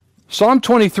Psalm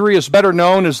 23 is better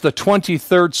known as the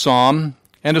 23rd Psalm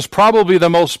and is probably the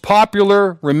most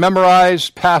popular,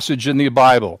 memorized passage in the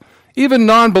Bible. Even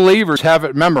non-believers have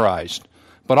it memorized,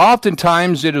 but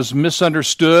oftentimes it is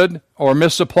misunderstood or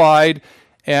misapplied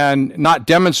and not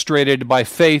demonstrated by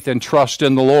faith and trust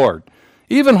in the Lord.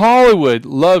 Even Hollywood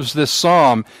loves this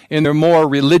psalm in their more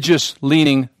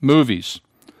religious-leaning movies.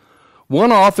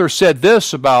 One author said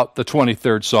this about the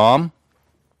 23rd Psalm: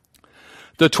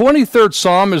 "The 23rd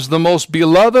Psalm is the most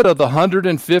beloved of the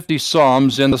 150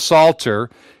 Psalms in the Psalter,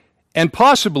 and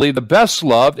possibly the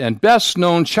best-loved and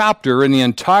best-known chapter in the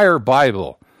entire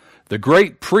Bible. The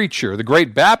great preacher, the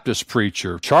great Baptist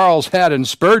preacher, Charles Haddon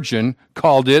Spurgeon,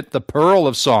 called it the Pearl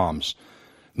of Psalms.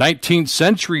 19th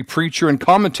century preacher and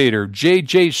commentator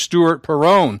J.J. Stewart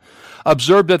Perrone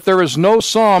observed that there is no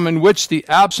psalm in which the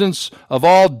absence of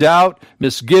all doubt,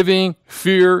 misgiving,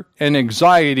 fear, and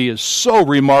anxiety is so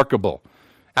remarkable.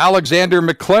 Alexander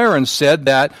Maclaren said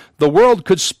that the world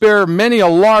could spare many a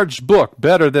large book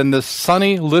better than this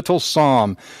sunny little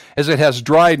psalm, as it has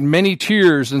dried many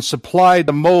tears and supplied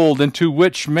the mold into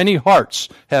which many hearts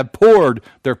have poured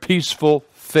their peaceful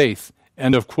faith."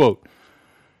 End of quote.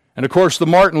 And of course,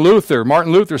 Martin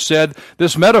Luther said,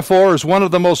 "This metaphor is one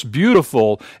of the most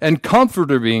beautiful and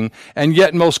comforting and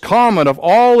yet most common of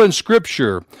all in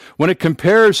Scripture when it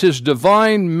compares his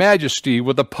divine majesty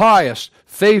with a pious,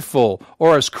 faithful,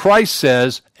 or as Christ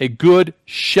says, a good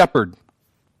shepherd,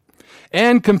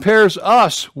 and compares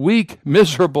us, weak,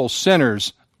 miserable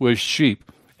sinners, with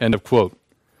sheep." End of quote.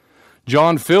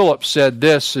 John Phillips said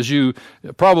this, as you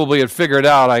probably have figured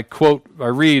out. I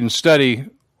read and study.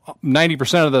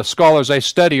 90% of the scholars I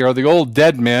study are the old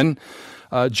dead men.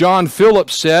 John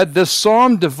Phillips said, "This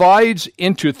psalm divides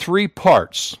into three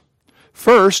parts.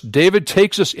 First, David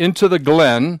takes us into the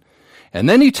glen, and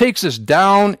then he takes us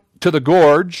down to the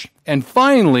gorge, and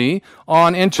finally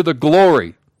on into the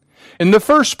glory. In the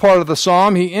first part of the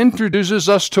psalm, he introduces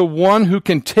us to one who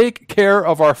can take care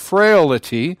of our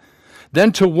frailty,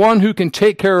 then to one who can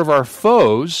take care of our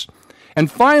foes,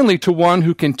 and finally to one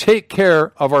who can take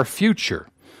care of our future.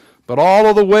 But all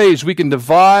of the ways we can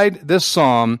divide this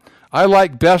psalm, I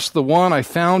like best the one I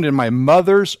found in my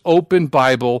mother's open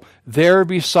Bible there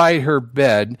beside her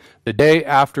bed the day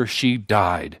after she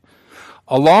died.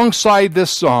 Alongside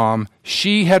this psalm,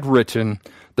 she had written,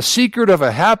 'The secret of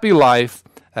a happy life,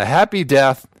 a happy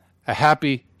death, a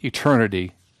happy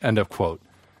eternity.'" End of quote.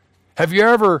 Have you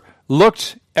ever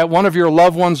looked at one of your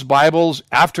loved ones' Bibles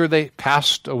after they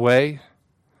passed away?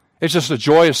 It's just a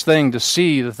joyous thing to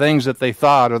see the things that they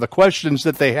thought or the questions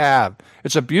that they have.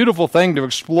 It's a beautiful thing to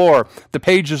explore the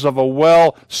pages of a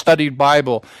well-studied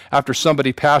Bible after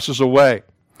somebody passes away.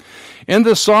 In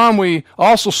this psalm, we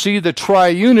also see the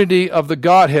triunity of the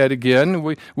Godhead again.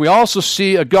 We also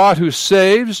see a God who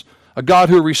saves, a God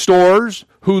who restores,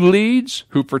 who leads,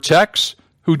 who protects,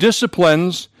 who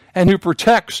disciplines, and who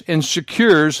protects and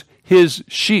secures his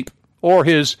sheep, or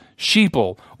his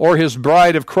sheeple, or his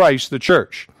bride of Christ, the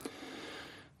church.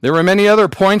 There are many other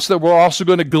points that we're also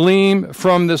going to glean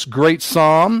from this great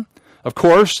psalm. Of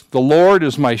course, the Lord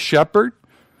is my shepherd.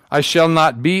 I shall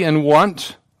not be in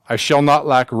want. I shall not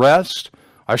lack rest.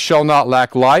 I shall not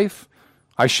lack life.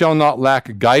 I shall not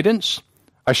lack guidance.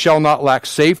 I shall not lack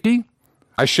safety.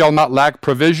 I shall not lack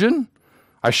provision.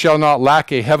 I shall not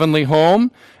lack a heavenly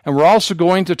home. And we're also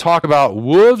going to talk about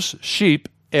wolves, sheep,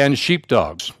 and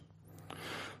sheepdogs.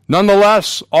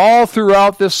 Nonetheless, all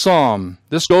throughout this psalm,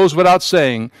 this goes without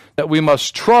saying, that we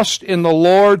must trust in the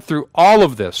Lord through all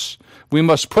of this. We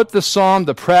must put this psalm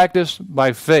to practice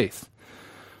by faith.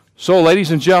 So,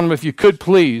 ladies and gentlemen, if you could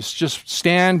please just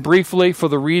stand briefly for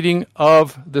the reading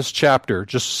of this chapter,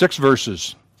 just 6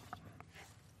 verses.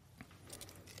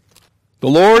 "The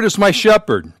Lord is my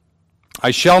shepherd,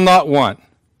 I shall not want.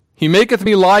 He maketh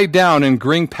me lie down in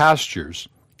green pastures.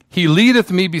 He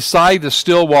leadeth me beside the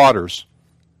still waters.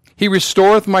 He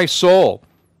restoreth my soul.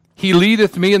 He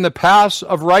leadeth me in the paths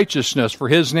of righteousness for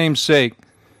his name's sake.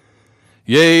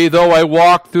 Yea, though I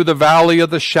walk through the valley of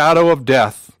the shadow of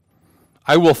death,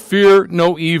 I will fear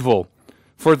no evil,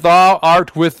 for thou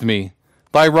art with me.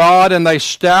 Thy rod and thy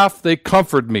staff, they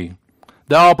comfort me.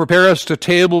 Thou preparest a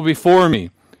table before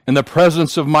me in the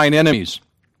presence of mine enemies.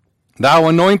 Thou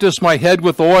anointest my head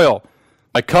with oil.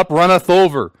 My cup runneth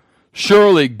over.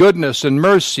 Surely goodness and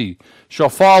mercy shall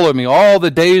follow me all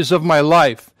the days of my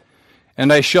life,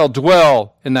 and I shall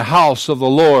dwell in the house of the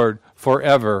Lord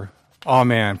forever.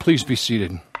 Amen." Please be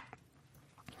seated.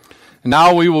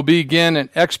 Now we will begin an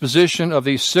exposition of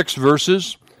these 6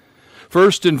 verses.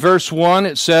 First, in verse 1,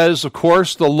 it says, of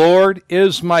course, "The Lord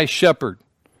is my shepherd."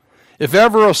 If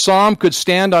ever a psalm could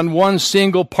stand on one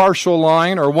single partial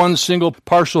line or one single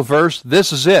partial verse,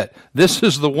 this is it. This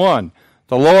is the one.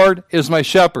 The Lord is my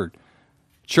shepherd.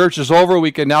 Church is over.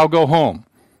 We can now go home.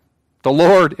 The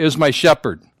Lord is my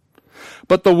shepherd.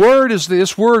 But the word is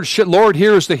this word, Lord,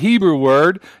 here is the Hebrew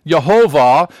word,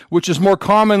 Yehovah, which is more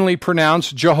commonly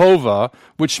pronounced Jehovah,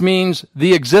 which means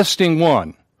the existing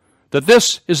one. That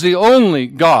this is the only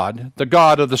God, the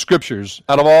God of the Scriptures,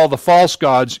 out of all the false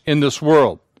gods in this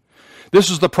world. This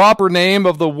is the proper name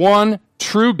of the one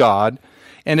true God,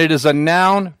 and it is a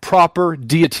noun proper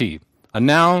deity. A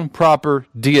noun proper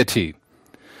deity.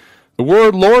 The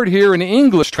word Lord here in the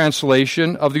English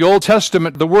translation of the Old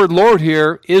Testament, the word Lord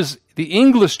here is the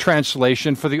English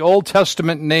translation for the Old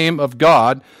Testament name of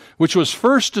God, which was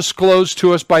first disclosed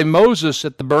to us by Moses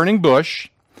at the burning bush,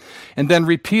 and then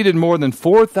repeated more than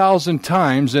 4,000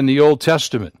 times in the Old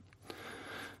Testament.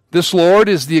 This Lord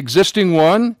is the existing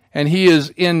one, and he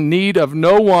is in need of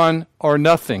no one or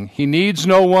nothing. He needs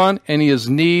no one, and he is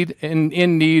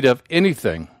in need of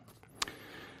anything.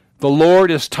 The Lord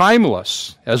is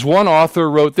timeless. As one author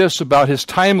wrote this about his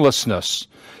timelessness.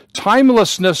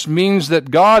 Timelessness means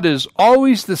that God is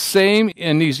always the same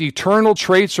in these eternal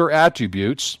traits or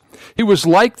attributes. He was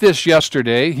like this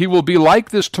yesterday. He will be like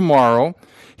this tomorrow.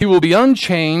 He will be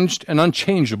unchanged and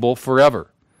unchangeable forever.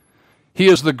 He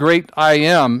is the great I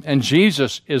am, and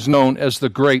Jesus is known as the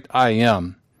great I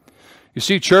am. You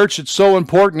see, church, it's so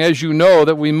important, as you know,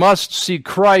 that we must see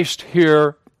Christ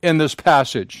here in this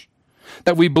passage,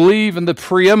 that we believe in the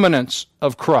preeminence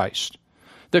of Christ,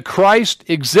 that Christ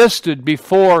existed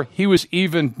before he was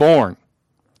even born.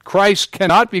 Christ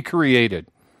cannot be created.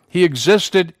 He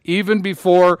existed even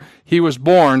before he was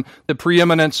born, the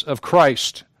preeminence of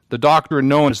Christ, the doctrine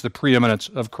known as the preeminence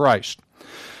of Christ.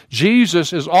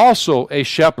 Jesus is also a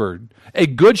shepherd, a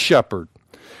good shepherd,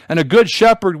 and a good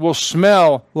shepherd will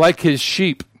smell like his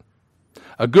sheep.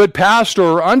 A good pastor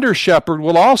or under shepherd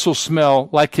will also smell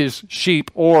like his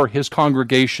sheep or his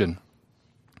congregation.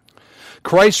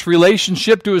 Christ's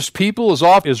relationship to his people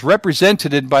is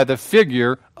represented by the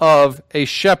figure of a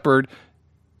shepherd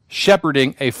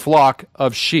shepherding a flock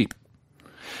of sheep.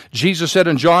 Jesus said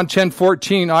in John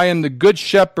 10:14, I am the good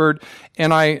shepherd,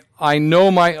 and I know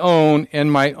my own,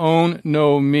 and my own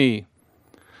know me.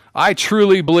 I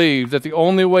truly believe that the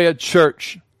only way a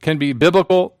church can be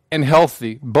biblical and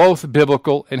healthy, both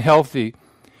biblical and healthy,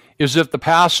 is if the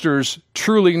pastors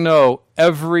truly know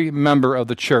every member of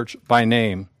the church by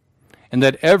name, and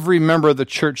that every member of the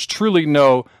church truly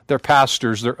know their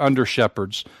pastors, their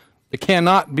under-shepherds. It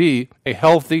cannot be a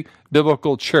healthy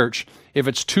biblical church if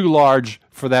it's too large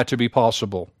for that to be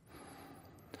possible.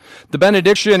 The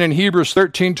benediction in Hebrews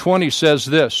 13:20 says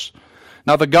this,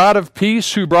 Now the God of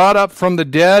peace who brought up from the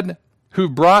dead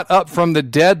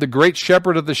the great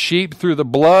shepherd of the sheep through the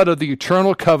blood of the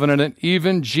eternal covenant,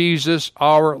 even Jesus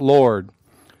our Lord.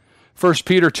 1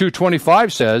 Peter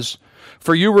 2:25 says,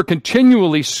 For you were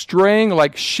continually straying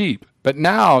like sheep, but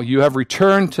now you have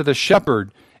returned to the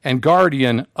shepherd and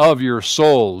guardian of your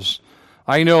souls.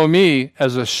 I know me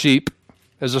as a sheep,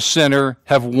 as a sinner,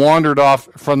 have wandered off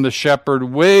from the shepherd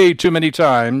way too many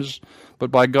times, but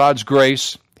by God's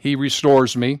grace, he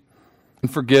restores me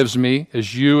and forgives me,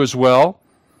 as you as well.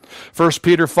 1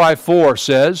 Peter 5:4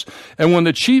 says, And when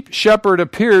the chief shepherd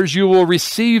appears, you will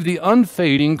receive the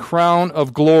unfading crown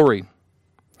of glory.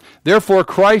 Therefore,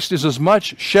 Christ is as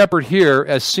much shepherd here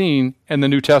as seen in the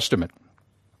New Testament.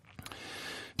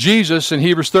 Jesus in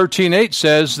Hebrews 13:8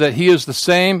 says that he is the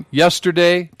same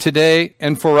yesterday, today,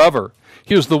 and forever.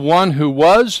 He is the one who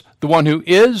was, the one who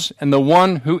is, and the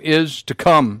one who is to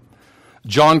come.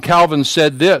 John Calvin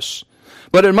said this,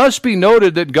 But it must be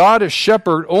noted that God is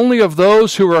shepherd only of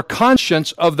those who are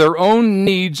conscious of their own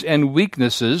needs and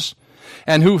weaknesses,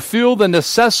 and who feel the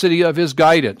necessity of his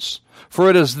guidance. For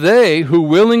it is they who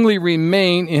willingly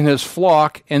remain in his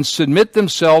flock and submit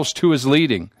themselves to his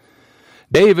leading.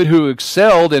 David, who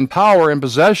excelled in power and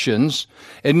possessions,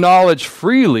 acknowledged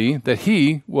freely that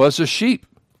he was a sheep,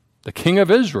 the king of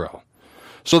Israel,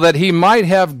 so that he might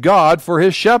have God for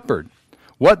his shepherd.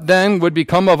 What then would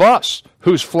become of us,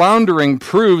 whose floundering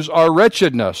proves our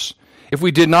wretchedness, if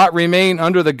we did not remain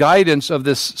under the guidance of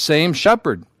this same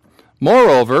shepherd?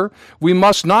 Moreover, we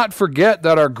must not forget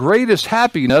that our greatest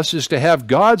happiness is to have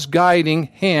God's guiding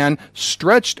hand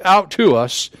stretched out to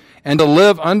us and to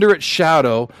live under its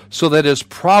shadow so that his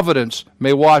providence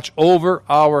may watch over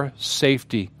our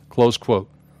safety. Close quote.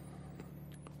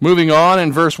 Moving on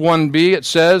in verse 1b, it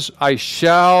says, I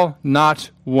shall not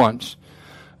want.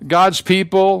 God's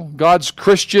people, God's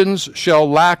Christians shall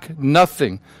lack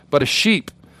nothing, but a sheep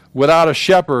without a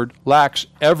shepherd lacks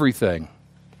everything.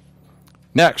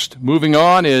 Next, moving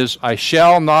on, is I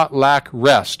shall not lack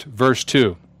rest. Verse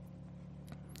 2.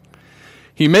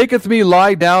 He maketh me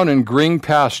lie down in green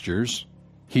pastures.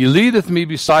 He leadeth me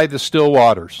beside the still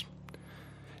waters.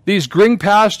 These green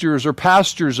pastures are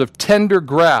pastures of tender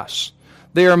grass.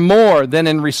 They are more than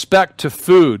in respect to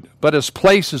food, but as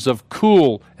places of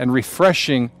cool and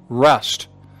refreshing rest.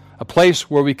 A place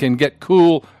where we can get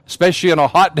cool, especially on a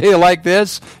hot day like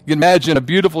this. You can imagine a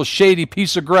beautiful shady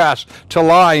piece of grass to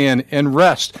lie in and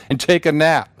rest and take a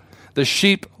nap. The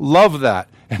sheep love that,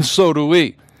 and so do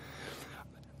we.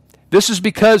 This is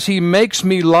because he makes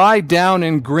me lie down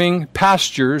in green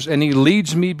pastures, and he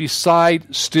leads me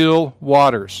beside still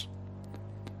waters.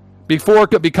 Before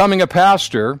becoming a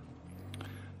pastor,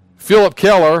 Philip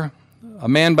Keller, a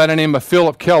man by the name of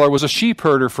Philip Keller, was a sheep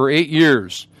herder for 8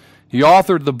 years. He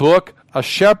authored the book, A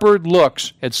Shepherd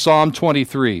Looks at Psalm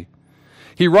 23.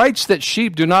 He writes that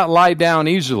sheep do not lie down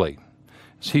easily.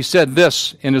 He said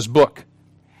this in his book.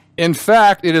 In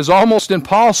fact, it is almost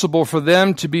impossible for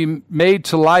them to be made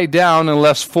to lie down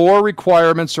unless 4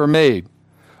 requirements are made.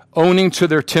 Owing to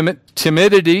their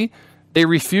timidity, they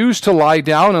refuse to lie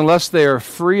down unless they are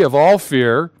free of all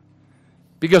fear.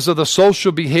 Because of the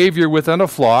social behavior within a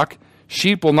flock,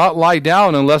 sheep will not lie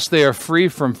down unless they are free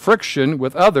from friction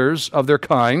with others of their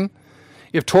kind.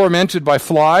 If tormented by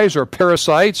flies or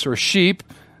parasites or sheep,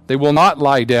 they will not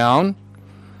lie down.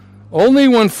 Only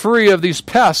when free of these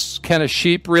pests can a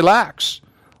sheep relax.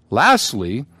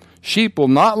 Lastly, sheep will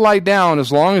not lie down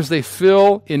as long as they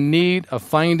feel in need of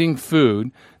finding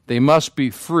food. They must be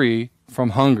free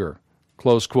from hunger.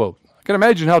 Close quote. I can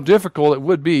imagine how difficult it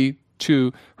would be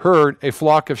to herd a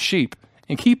flock of sheep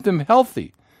and keep them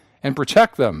healthy and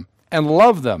protect them and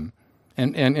love them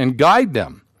and guide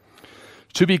them.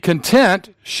 To be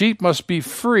content, sheep must be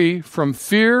free from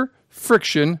fear,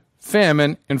 friction,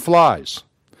 famine, and flies.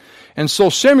 And so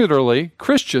similarly,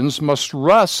 Christians must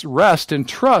rest and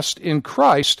trust in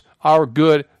Christ, our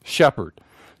good shepherd,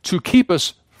 to keep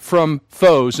us from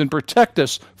foes and protect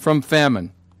us from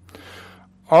famine.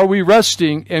 Are we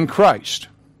resting in Christ?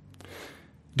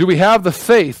 Do we have the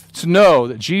faith to know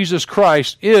that Jesus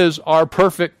Christ is our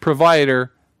perfect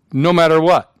provider no matter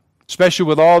what, especially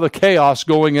with all the chaos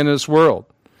going in this world?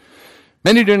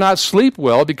 Many do not sleep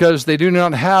well because they do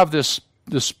not have this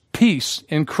peace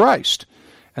in Christ,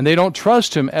 and they don't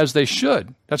trust him as they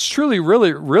should. That's truly,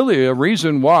 really a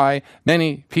reason why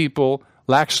many people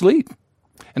lack sleep.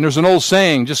 And there's an old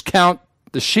saying, just count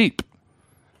the sheep,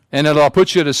 and it'll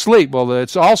put you to sleep. Well,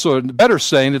 it's also a better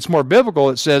saying, it's more biblical.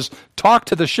 It says, talk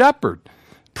to the shepherd.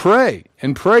 Pray,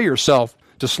 and pray yourself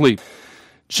to sleep.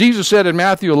 Jesus said in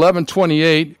Matthew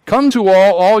 11:28, come to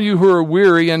all you who are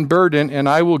weary and burdened, and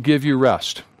I will give you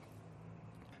rest.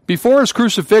 Before his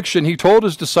crucifixion, he told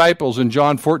his disciples in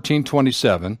John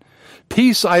 14:27,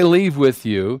 peace I leave with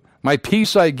you, my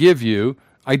peace I give you,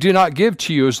 I do not give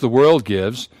to you as the world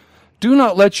gives. Do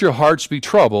not let your hearts be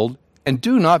troubled, and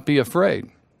do not be afraid.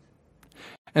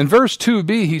 In verse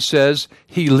 2b, he says,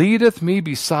 he leadeth me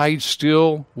beside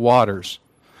still waters.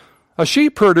 A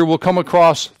sheep herder will come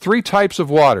across 3 types of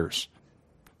waters.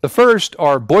 The first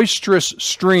are boisterous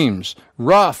streams,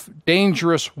 rough,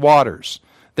 dangerous waters.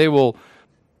 The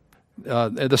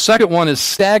second one is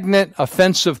stagnant,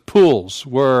 offensive pools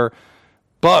where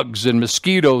bugs and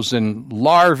mosquitoes and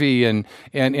larvae and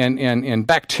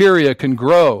bacteria can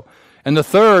grow. And the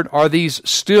third are these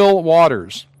still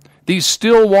waters. These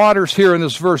still waters here in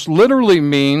this verse literally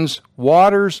means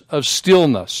waters of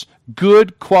stillness,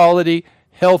 good quality,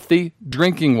 healthy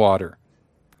drinking water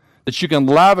that you can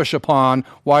lavish upon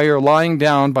while you're lying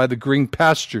down by the green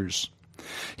pastures.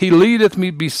 He leadeth me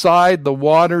beside the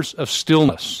waters of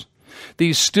stillness.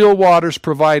 These still waters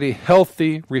provide a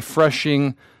healthy,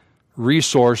 refreshing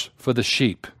resource for the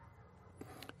sheep.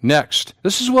 Next,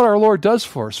 this is what our Lord does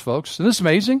for us, folks. Isn't this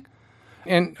amazing?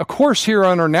 And of course, here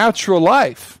on our natural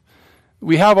life,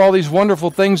 we have all these wonderful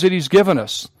things that he's given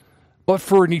us. But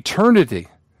for an eternity,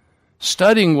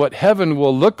 studying what heaven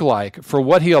will look like, for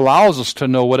what he allows us to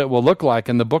know what it will look like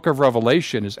in the book of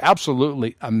Revelation is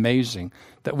absolutely amazing,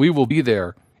 that we will be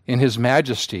there in his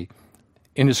majesty,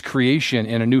 in his creation,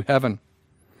 in a new heaven.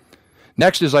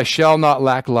 Next is, I shall not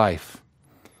lack life.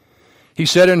 He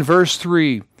said in verse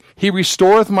 3, he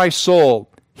restoreth my soul.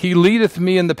 He leadeth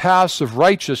me in the paths of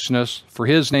righteousness for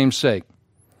his name's sake.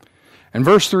 In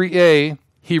verse 3a,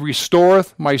 he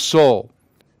restoreth my soul.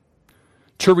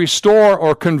 To restore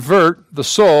or convert the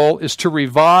soul is to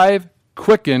revive,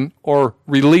 quicken, or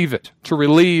relieve it, to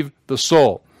relieve the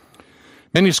soul.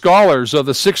 Many scholars of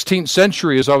the 16th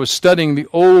century, as I was studying the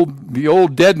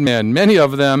old dead men, many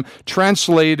of them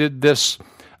translated this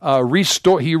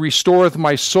he restoreth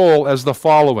my soul as the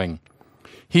following.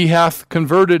 He hath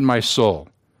converted my soul.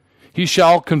 He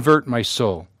shall convert my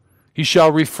soul. He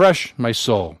shall refresh my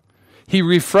soul. He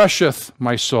refresheth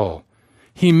my soul.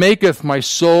 He maketh my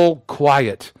soul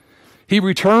quiet. He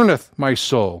returneth my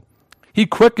soul. He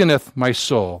quickeneth my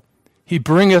soul. He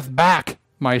bringeth back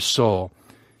my soul.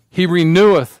 He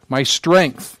reneweth my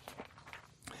strength.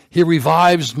 He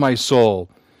revives my soul,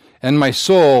 and my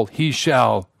soul he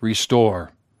shall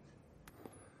restore.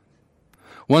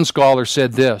 One scholar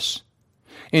said this: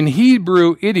 in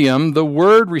Hebrew idiom, the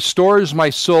word restores my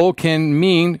soul can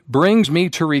mean brings me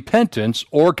to repentance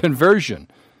or conversion.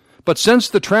 But since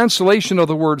the translation of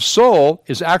the word soul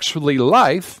is actually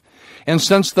life, and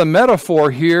since the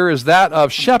metaphor here is that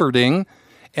of shepherding,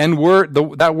 and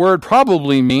that word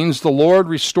probably means the Lord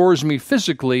restores me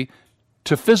physically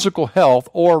to physical health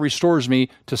or restores me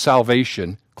to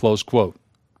salvation, close quote.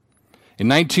 In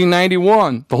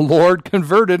 1991, the Lord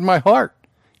converted my heart.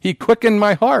 He quickened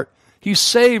my heart. He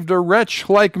saved a wretch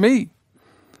like me.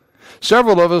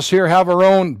 Several of us here have our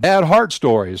own bad heart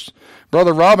stories.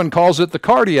 Brother Robin calls it the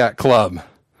cardiac club.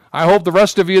 I hope the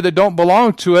rest of you that don't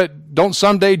belong to it don't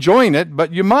someday join it,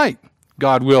 but you might,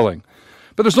 God willing.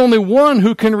 But there's only one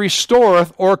who can restore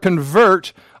or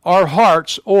convert our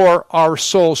hearts or our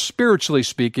souls, spiritually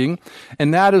speaking,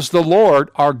 and that is the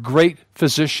Lord, our great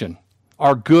physician,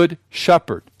 our good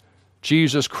shepherd,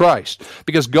 Jesus Christ.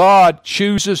 Because God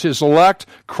chooses his elect,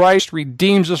 Christ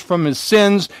redeems us from his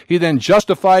sins, he then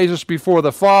justifies us before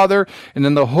the Father, and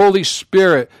then the Holy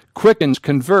Spirit quickens,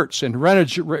 converts, and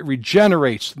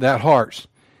regenerates that heart.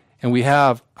 And we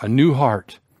have a new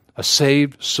heart, a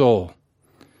saved soul.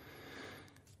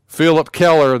 Philip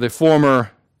Keller, the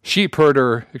former sheep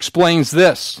herder, explains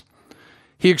this.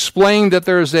 He explained that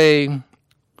there's a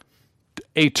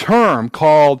term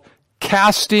called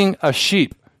casting a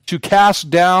sheep, to cast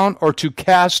down or to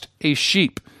cast a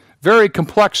sheep. Very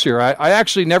complex here. I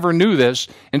actually never knew this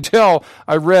until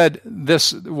I read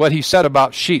this, what he said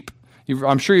about sheep.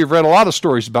 I'm sure you've read a lot of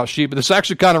stories about sheep, but this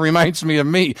actually kind of reminds me of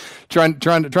me trying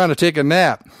to take a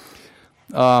nap.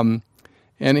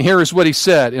 And here is what he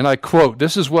said, and I quote,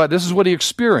 this is what he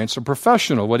experienced, a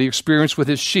professional, what he experienced with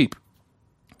his sheep.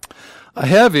 A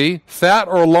heavy, fat,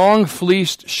 or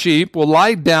long-fleeced sheep will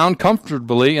lie down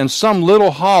comfortably in some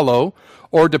little hollow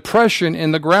or depression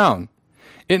in the ground.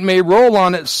 It may roll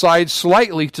on its side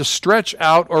slightly to stretch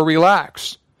out or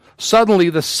relax. Suddenly,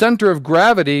 the center of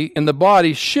gravity in the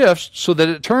body shifts so that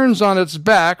it turns on its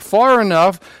back far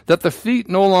enough that the feet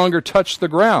no longer touch the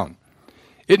ground.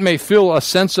 It may feel a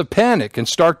sense of panic and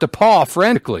start to paw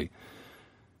frantically.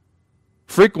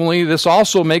 Frequently, this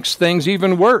also makes things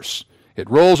even worse. It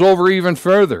rolls over even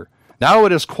further. Now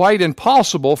it is quite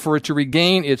impossible for it to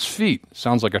regain its feet.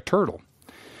 Sounds like a turtle.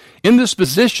 In this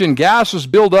position, gases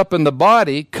build up in the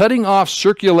body, cutting off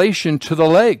circulation to the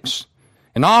legs.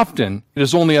 And often, it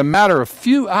is only a matter of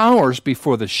few hours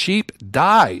before the sheep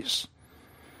dies.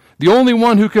 The only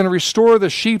one who can restore the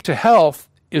sheep to health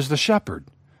is the shepherd.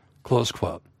 Close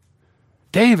quote.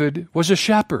 David was a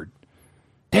shepherd.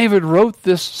 David wrote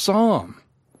this psalm.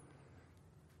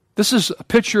 This is a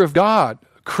picture of God,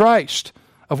 Christ,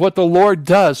 of what the Lord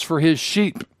does for his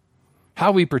sheep,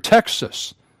 how he protects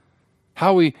us,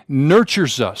 how he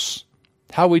nurtures us,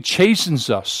 how he chastens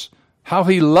us, how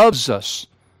he loves us,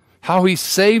 how he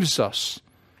saves us.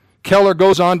 Keller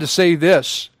goes on to say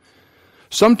this: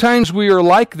 sometimes we are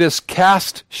like this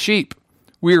cast sheep.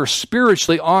 We are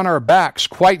spiritually on our backs,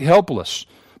 quite helpless.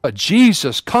 But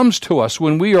Jesus comes to us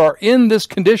when we are in this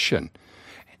condition,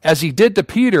 as he did to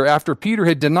Peter after Peter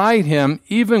had denied him,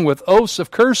 even with oaths of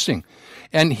cursing,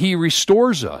 and he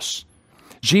restores us.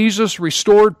 Jesus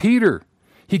restored Peter.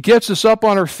 He gets us up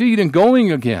on our feet and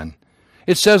going again.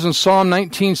 It says in Psalm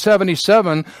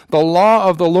 19:77, the law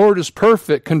of the Lord is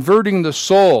perfect, converting the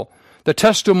soul. The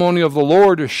testimony of the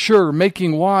Lord is sure,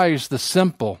 making wise the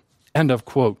simple. End of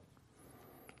quote.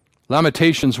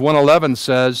 Lamentations 1:11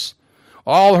 says,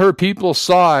 all her people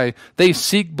sigh, they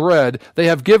seek bread, they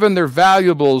have given their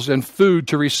valuables and food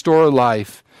to restore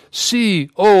life. See,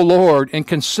 O Lord, and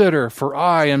consider, for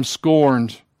I am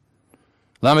scorned.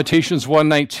 Lamentations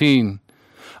 1:19,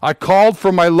 I called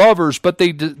for my lovers, but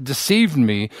they deceived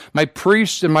me. My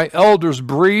priests and my elders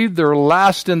breathed their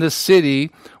last in the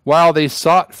city while they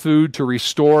sought food to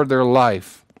restore their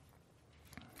life.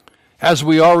 As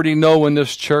we already know in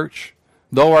this church,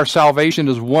 though our salvation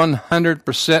is 100%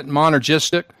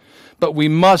 monergistic, but we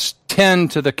must tend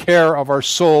to the care of our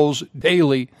souls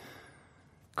daily.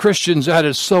 Christians, that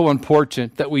is so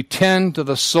important, that we tend to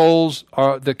the souls,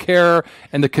 the care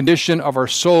and the condition of our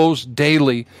souls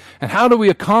daily. And how do we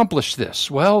accomplish this?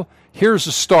 Well, here's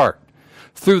the start.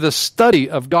 through the study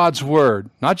of God's Word,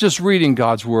 not just reading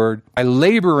God's Word, by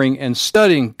laboring and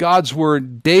studying God's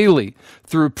Word daily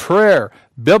through prayer,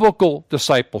 biblical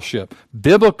discipleship,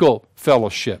 biblical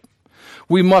fellowship.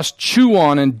 We must chew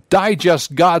on and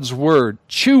digest God's Word,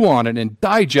 chew on it and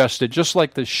digest it just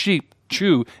like the sheep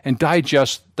chew and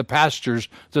digest the pastures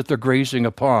that they're grazing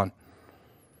upon.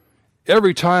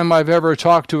 Every time I've ever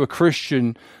talked to a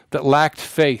Christian that lacked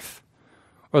faith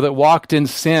or that walked in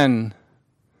sin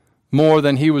more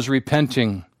than he was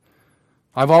repenting,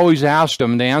 I've always asked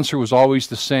them, and the answer was always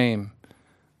the same.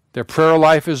 Their prayer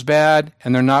life is bad,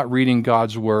 and they're not reading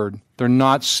God's Word. They're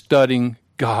not studying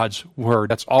God's Word.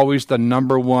 That's always the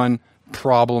number one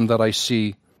problem that I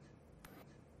see.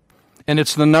 And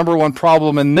it's the number one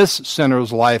problem in this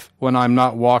sinner's life when I'm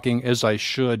not walking as I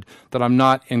should, that I'm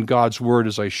not in God's Word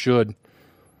as I should.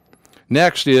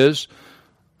 Next is,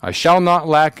 I shall not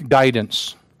lack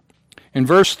guidance. In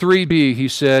verse 3b, he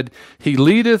said, He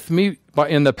leadeth me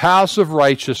in the paths of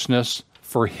righteousness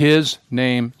for His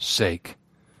name's sake.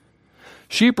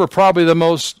 Sheep are probably the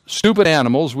most stupid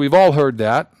animals. We've all heard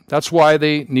that. That's why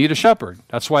they need a shepherd.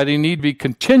 That's why they need to be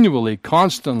continually,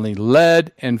 constantly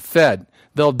led and fed.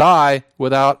 They'll die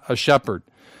without a shepherd.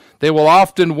 They will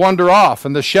often wander off,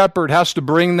 and the shepherd has to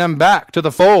bring them back to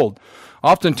the fold,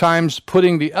 oftentimes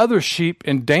putting the other sheep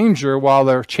in danger while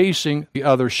they're chasing the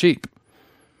other sheep.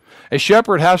 A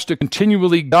shepherd has to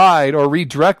continually guide or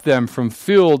redirect them from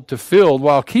field to field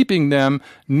while keeping them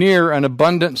near an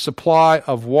abundant supply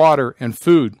of water and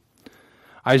food.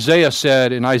 Isaiah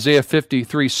said in Isaiah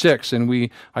 53:6, and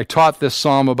I taught this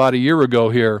psalm about a year ago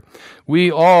here,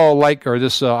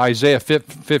 Isaiah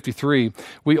 53,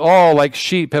 we all like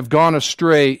sheep have gone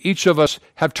astray, each of us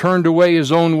have turned away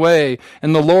his own way,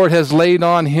 and the Lord has laid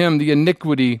on him the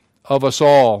iniquity of us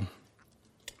all.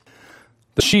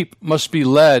 The sheep must be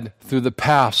led through the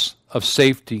paths of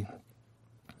safety.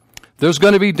 There's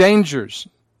going to be dangers.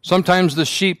 Sometimes the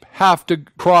sheep have to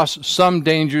cross some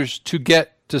dangers to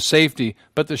get to safety,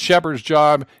 but the shepherd's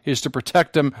job is to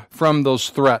protect them from those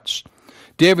threats.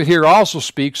 David here also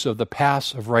speaks of the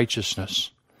paths of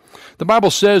righteousness. The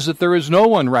Bible says that there is no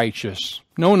one righteous,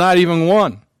 no, not even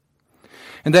one,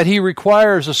 and that He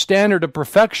requires a standard of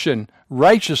perfection,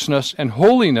 righteousness, and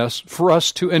holiness for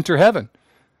us to enter heaven.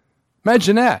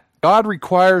 Imagine that. God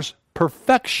requires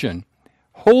perfection,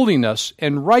 holiness,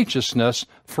 and righteousness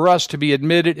for us to be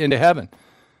admitted into heaven.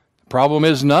 Problem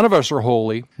is, none of us are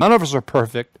holy, none of us are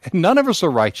perfect, and none of us are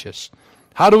righteous.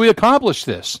 How do we accomplish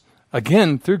this?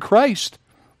 Again, through Christ,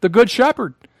 the Good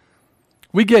Shepherd.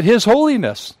 We get His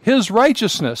holiness, His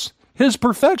righteousness, His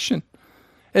perfection,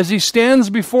 as He stands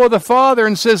before the Father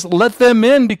and says, let them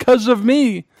in because of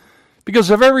me,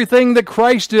 because of everything that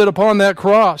Christ did upon that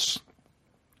cross.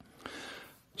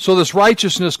 So this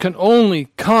righteousness can only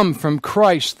come from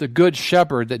Christ, the Good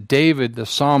Shepherd that David, the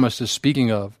psalmist, is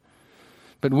speaking of.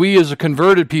 But we as a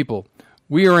converted people,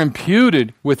 we are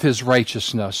imputed with His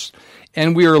righteousness,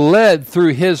 and we are led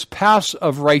through His paths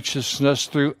of righteousness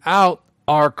throughout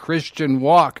our Christian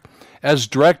walk as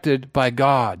directed by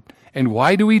God. And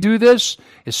why do we do this?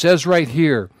 It says right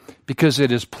here, because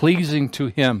it is pleasing to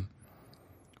Him.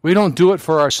 We don't do it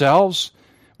for ourselves.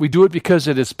 We do it because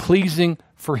it is pleasing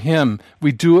for Him.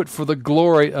 We do it for the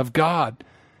glory of God.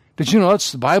 Did you know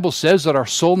the Bible says that our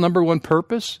sole number one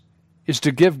purpose is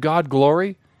to give God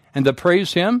glory and to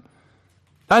praise Him?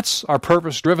 That's our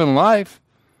purpose-driven life,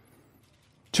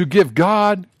 to give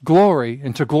God glory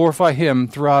and to glorify Him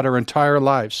throughout our entire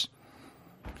lives.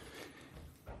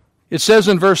 It says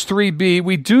in verse 3b,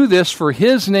 we do this for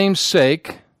His name's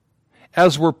sake,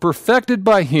 as we're perfected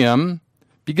by Him,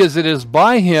 because it is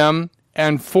by Him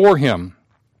and for Him.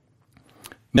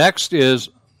 Next is,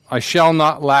 I shall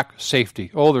not lack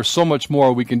safety. Oh, there's so much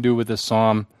more we can do with this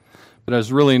psalm, but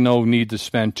there's really no need to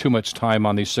spend too much time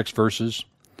on these 6 verses.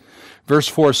 Verse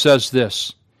 4 says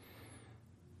this,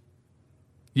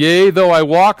 Yea, though I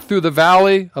walk through the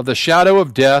valley of the shadow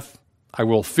of death, I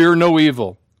will fear no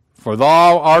evil, for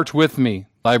Thou art with me.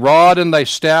 Thy rod and Thy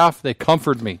staff, they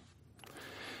comfort me.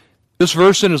 This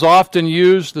verse is often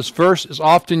used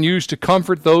to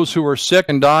comfort those who are sick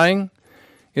and dying.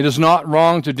 It is not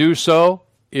wrong to do so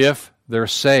if they're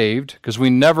saved, because we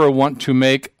never want to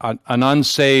make an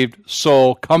unsaved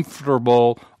soul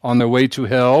comfortable on their way to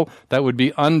hell. That would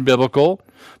be unbiblical.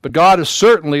 But God is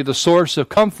certainly the source of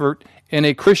comfort in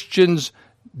a Christian's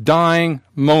dying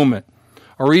moment,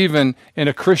 or even in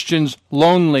a Christian's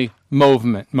lonely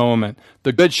moment.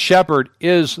 The Good Shepherd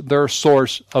is their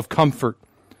source of comfort.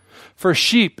 For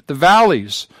sheep, the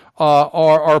valleys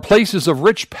are places of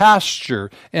rich pasture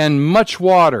and much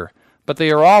water, but they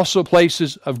are also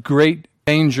places of great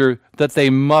danger that they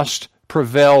must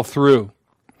prevail through.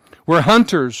 where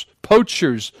hunters,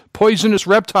 poachers, poisonous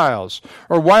reptiles,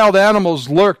 or wild animals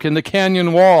lurk in the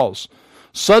canyon walls.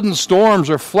 Sudden storms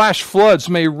or flash floods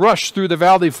may rush through the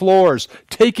valley floors,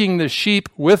 taking the sheep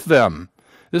with them.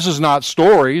 This is not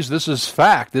stories, this is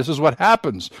fact. This is what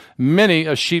happens. Many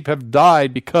a sheep have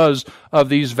died because of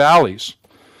these valleys.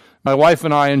 My wife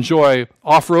and I enjoy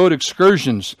off-road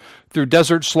excursions through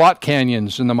desert slot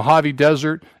canyons in the Mojave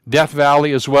Desert, Death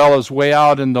Valley, as well as way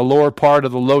out in the lower part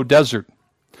of the low desert.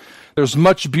 There's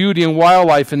much beauty and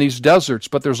wildlife in these deserts,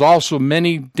 but there's also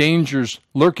many dangers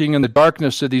lurking in the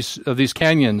darkness of these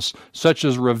canyons, such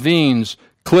as ravines,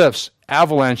 cliffs,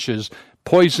 avalanches,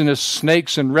 poisonous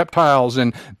snakes and reptiles,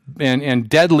 and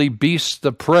deadly beasts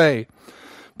of prey.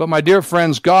 But my dear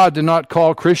friends, God did not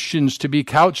call Christians to be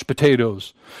couch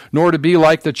potatoes, nor to be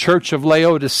like the church of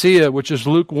Laodicea, which is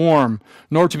lukewarm,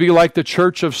 nor to be like the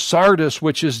church of Sardis,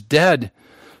 which is dead.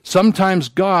 Sometimes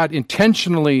God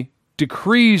intentionally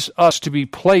decrees us to be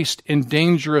placed in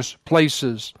dangerous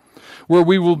places, where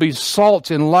we will be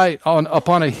salt and light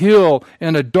upon a hill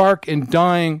in a dark and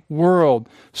dying world.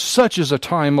 Such is a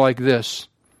time like this.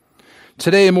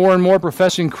 Today, more and more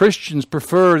professing Christians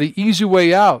prefer the easy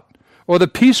way out, or the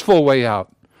peaceful way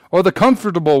out, or the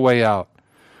comfortable way out,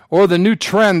 or the new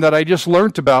trend that I just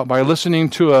learned about by listening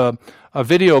to a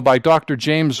video by Dr.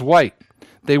 James White.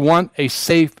 They want a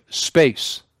safe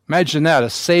space. Imagine that, a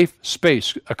safe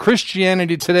space. A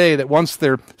Christianity today that wants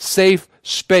their safe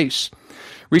space.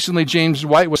 Recently, James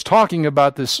White was talking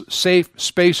about this safe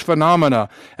space phenomena,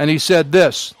 and he said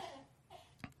this.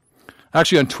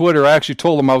 Actually, on Twitter, I actually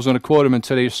told him I was going to quote him in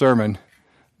today's sermon,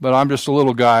 but I'm just a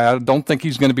little guy. I don't think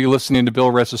he's going to be listening to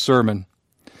Bill Retz's sermon.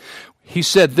 He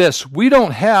said this: we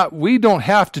don't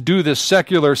have to do this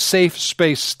secular safe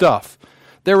space stuff.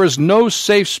 There is no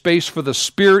safe space for the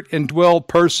Spirit-indwelled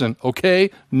person,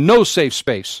 okay? No safe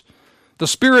space. The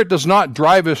Spirit does not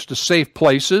drive us to safe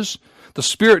places. The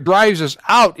Spirit drives us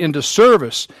out into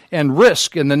service and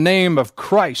risk in the name of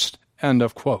Christ, end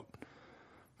of quote.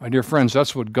 My dear friends,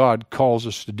 that's what God calls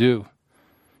us to do.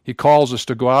 He calls us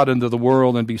to go out into the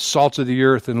world and be salt of the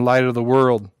earth and light of the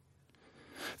world.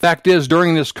 Fact is,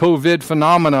 during this COVID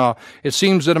phenomena, it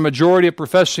seems that a majority of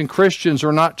professing Christians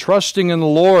are not trusting in the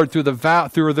Lord through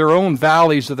their own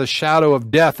valleys of the shadow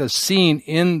of death, as seen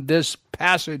in this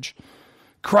passage.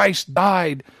 Christ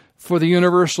died for the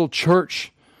universal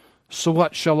church. So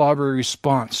what shall our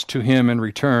response to him in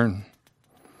return?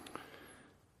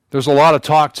 There's a lot of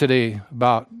talk today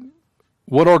about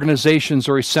what organizations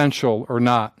are essential or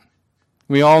not.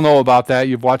 We all know about that.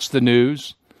 You've watched the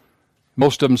news.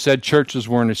 Most of them said churches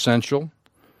weren't essential.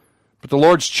 But the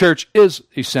Lord's church is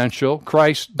essential.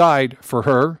 Christ died for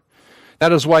her.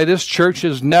 That is why this church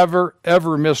has never,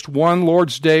 ever missed one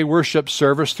Lord's Day worship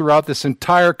service throughout this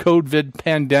entire COVID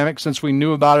pandemic since we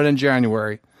knew about it in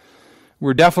January.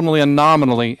 We're definitely and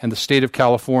nominally in the state of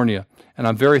California, and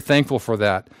I'm very thankful for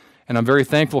that. And I'm very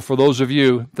thankful for those of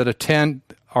you that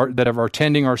are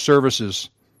attending our services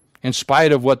in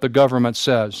spite of what the government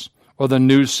says or the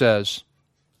news says.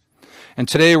 And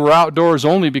today we're outdoors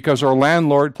only because our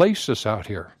landlord placed us out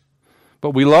here.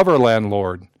 But we love our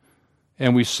landlord,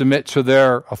 and we submit to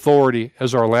their authority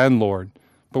as our landlord.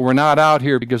 But we're not out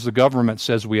here because the government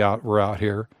says we're out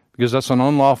here, because that's an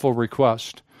unlawful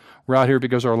request. We're out here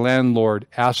because our landlord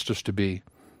asked us to be.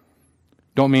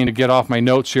 Don't mean to get off my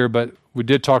notes here, but we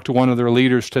did talk to one of their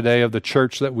leaders today of the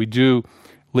church that we do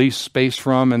lease space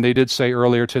from, and they did say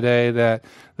earlier today that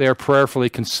they are prayerfully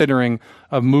considering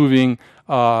of moving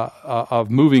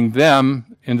them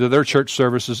into their church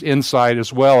services inside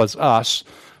as well as us.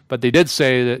 But they did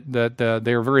say that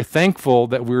they are very thankful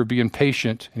that we were being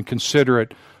patient and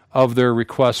considerate of their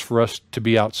request for us to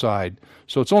be outside.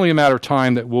 So it's only a matter of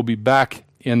time that we'll be back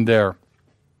in there.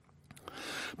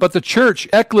 But the church,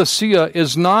 ecclesia,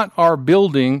 is not our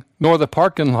building nor the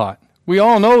parking lot. We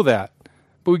all know that.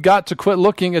 But we got to quit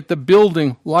looking at the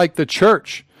building like the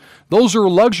church. Those are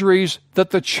luxuries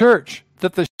that the church,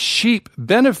 that the sheep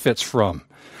benefits from.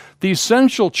 The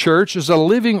essential church is a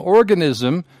living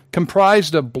organism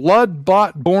comprised of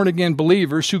blood-bought, born-again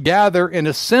believers who gather and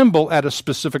assemble at a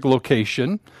specific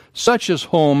location, such as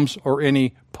homes or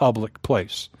any public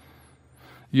place.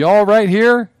 Y'all right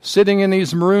here, sitting in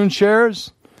these maroon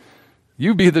chairs,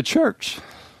 you be the church.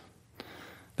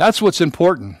 That's what's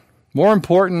important. More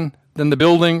important than the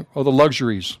building or the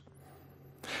luxuries.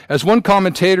 As one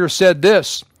commentator said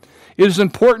this, it is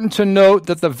important to note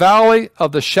that the valley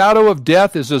of the shadow of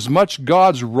death is as much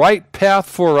God's right path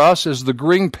for us as the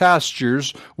green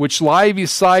pastures which lie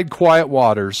beside quiet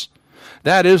waters.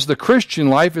 That is, the Christian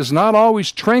life is not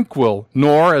always tranquil,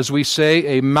 nor, as we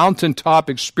say, a mountaintop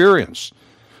experience.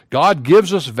 God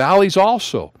gives us valleys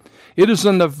also. It is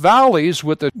in the valleys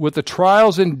with the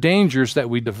trials and dangers that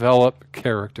we develop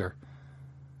character.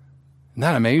 Isn't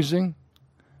that amazing?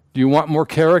 Do you want more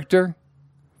character?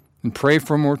 And pray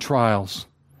for more trials.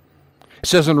 It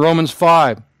says in Romans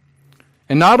 5,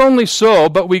 and not only so,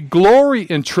 but we glory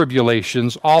in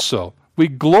tribulations also. We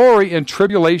glory in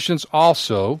tribulations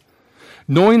also,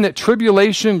 knowing that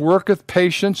tribulation worketh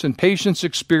patience, and patience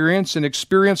experience, and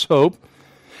experience hope.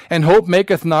 And hope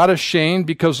maketh not ashamed,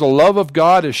 because the love of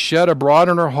God is shed abroad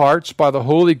in our hearts by the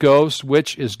Holy Ghost,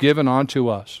 which is given unto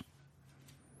us.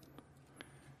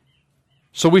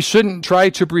 So we shouldn't try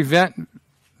to prevent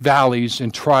valleys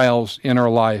and trials in our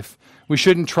life. We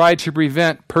shouldn't try to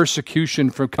prevent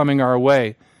persecution from coming our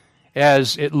way,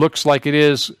 as it looks like it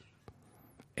is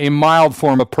a mild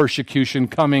form of persecution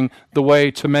coming the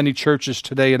way to many churches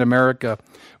today in America.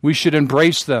 We should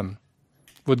embrace them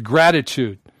with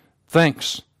gratitude,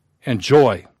 thanks, and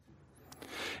joy.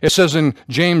 It says in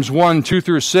James 1, 2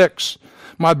 through 6,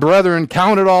 my brethren,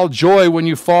 count it all joy when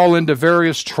you fall into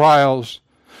various trials,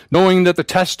 knowing that the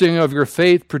testing of your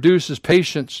faith produces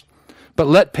patience. But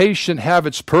let patience have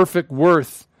its perfect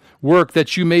work,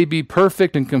 that you may be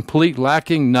perfect and complete,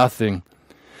 lacking nothing.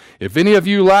 If any of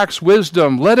you lacks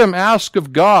wisdom, let him ask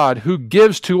of God, who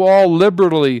gives to all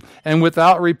liberally and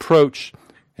without reproach,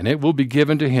 and it will be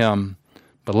given to him.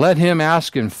 But let him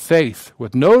ask in faith,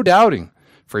 with no doubting,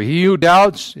 for he who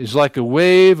doubts is like a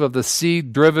wave of the sea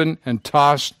driven and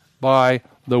tossed by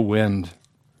the wind.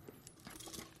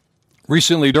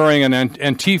 Recently, during an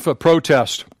Antifa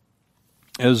protest,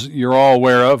 as you're all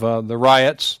aware of, the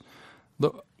riots,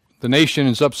 the nation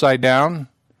is upside down,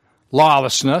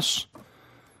 lawlessness.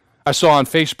 I saw on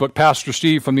Facebook, Pastor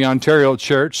Steve from the Ontario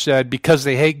Church said, because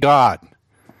they hate God.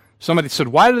 Somebody said,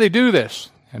 why do they do this?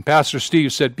 And Pastor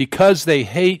Steve said, because they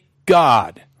hate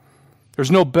God.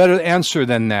 There's no better answer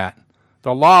than that.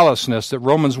 The lawlessness that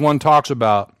Romans 1 talks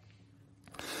about.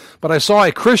 But I saw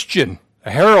a Christian,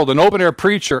 a herald, an open-air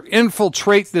preacher,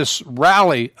 infiltrate this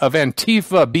rally of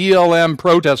Antifa BLM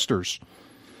protesters.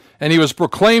 And he was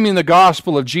proclaiming the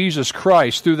gospel of Jesus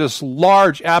Christ through this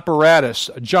large apparatus,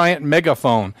 a giant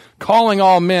megaphone, calling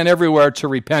all men everywhere to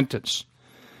repentance.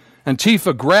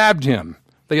 Antifa grabbed him.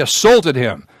 They assaulted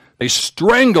him. They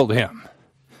strangled him.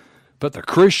 But the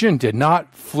Christian did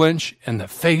not flinch in the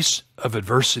face of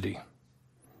adversity.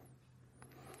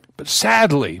 But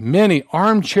sadly, many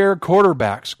armchair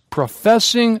quarterbacks,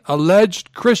 professing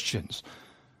alleged Christians,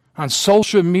 on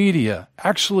social media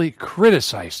actually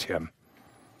criticized him,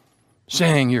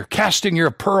 saying, you're casting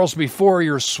your pearls before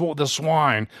the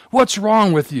swine. What's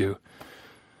wrong with you?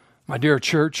 My dear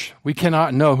church, we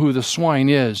cannot know who the swine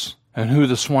is and who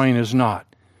the swine is not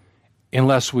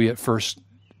unless we at first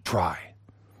try.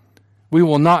 We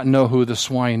will not know who the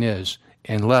swine is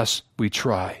unless we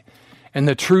try. And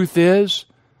the truth is,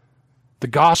 the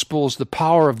gospel is the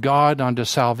power of God unto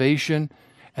salvation,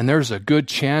 and there's a good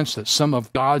chance that some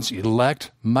of God's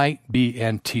elect might be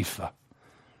Antifa.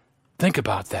 Think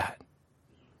about that.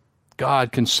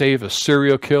 God can save a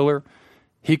serial killer.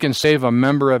 He can save a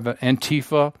member of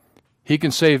Antifa. He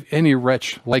can save any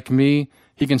wretch like me.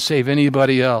 He can save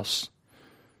anybody else.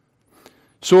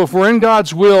 So if we're in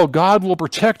God's will, God will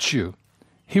protect you.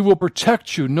 He will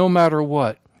protect you no matter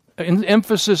what.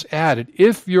 Emphasis added,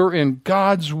 if you're in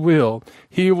God's will,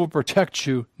 He will protect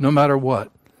you no matter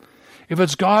what. If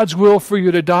it's God's will for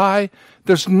you to die,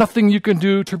 there's nothing you can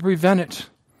do to prevent it.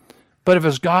 But if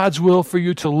it's God's will for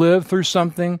you to live through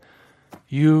something,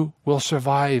 you will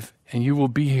survive and you will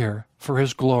be here for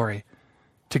His glory,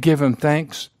 to give Him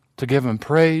thanks, to give Him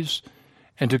praise,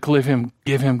 and to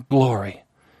give Him glory,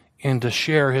 and to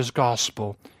share His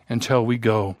gospel until we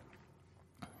go.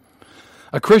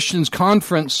 A Christian's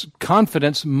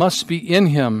confidence must be in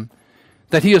Him,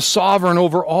 that He is sovereign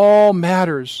over all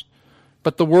matters.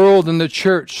 But the world and the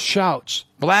church shouts,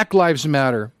 Black lives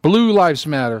matter, blue lives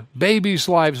matter, babies'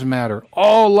 lives matter,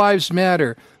 all lives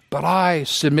matter. But I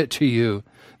submit to you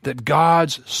that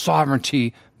God's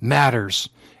sovereignty matters,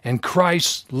 and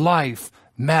Christ's life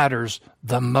matters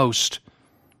the most,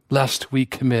 lest we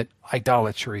commit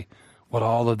idolatry with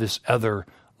all of this other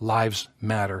lives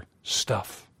matter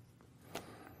stuff.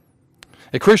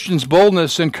 A Christian's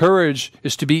boldness and courage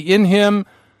is to be in Him,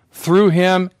 through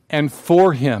Him, and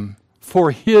for Him,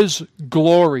 for His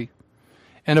glory.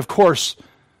 And of course,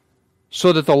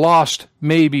 so that the lost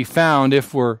may be found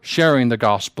if we're sharing the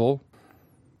gospel.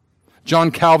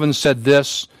 John Calvin said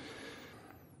this,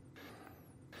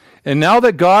 and now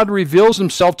that God reveals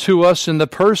Himself to us in the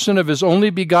person of His only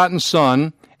begotten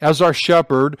Son, as our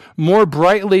shepherd more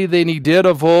brightly than he did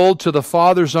of old to the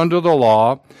fathers under the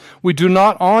law, we do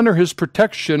not honor his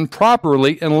protection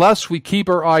properly unless we keep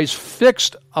our eyes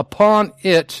fixed upon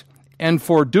it, and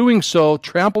for doing so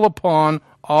trample upon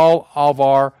all of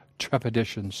our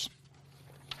trepidations.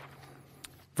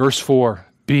 Verse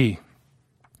 4b,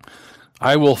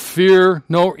 I will fear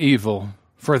no evil,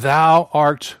 for thou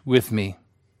art with me.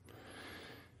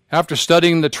 After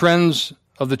studying the trends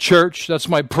of the church, that's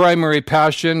my primary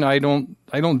passion. I don't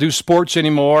do sports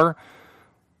anymore.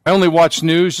 I only watch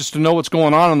news just to know what's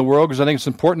going on in the world, because I think it's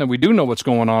important that we do know what's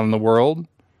going on in the world.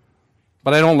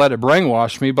 But I don't let it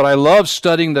brainwash me. But I love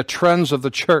studying the trends of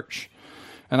the church.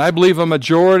 And I believe a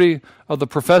majority of the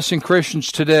professing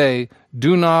Christians today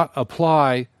do not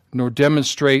apply nor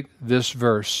demonstrate this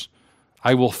verse.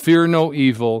 I will fear no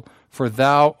evil, for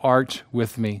thou art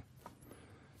with me.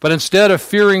 But instead of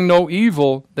fearing no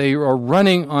evil, they are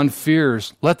running on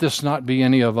fears. Let this not be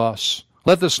any of us.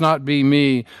 Let this not be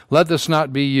me. Let this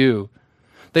not be you.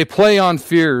 They play on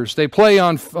fears. They play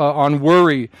on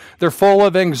worry. They're full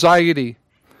of anxiety.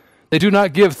 They do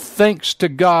not give thanks to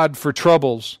God for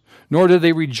troubles, nor do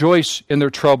they rejoice in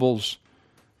their troubles,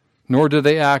 nor do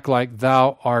they act like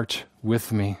thou art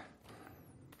with me.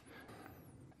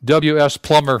 W.S.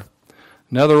 Plummer,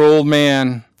 another old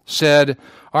man, said,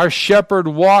 our shepherd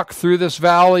walked through this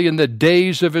valley in the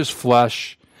days of his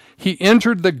flesh. He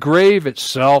entered the grave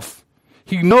itself.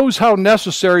 He knows how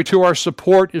necessary to our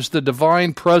support is the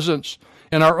divine presence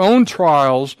in our own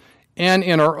trials and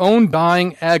in our own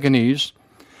dying agonies.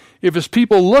 If his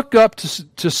people look up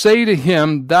to say to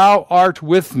him, thou art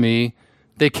with me,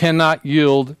 they cannot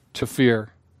yield to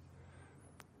fear.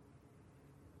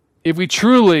 If we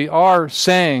truly are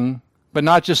saying, but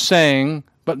not just saying,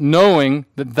 but knowing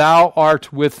that thou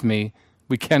art with me,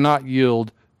 we cannot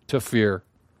yield to fear.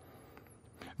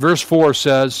 Verse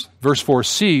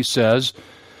 4c says,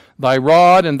 thy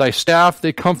rod and thy staff,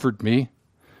 they comfort me.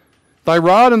 Thy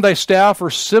rod and thy staff are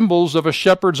symbols of a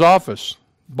shepherd's office.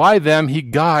 By them he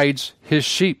guides his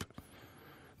sheep.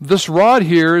 This rod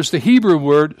here is the Hebrew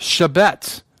word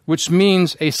shabet, which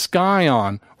means a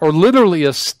scion, or literally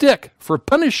a stick for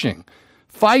punishing,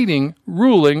 fighting,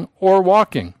 ruling, or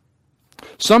walking.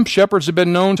 Some shepherds have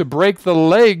been known to break the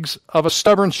legs of a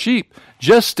stubborn sheep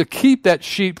just to keep that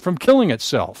sheep from killing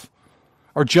itself,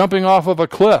 or jumping off of a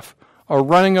cliff, or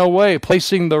running away,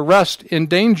 placing the rest in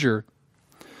danger.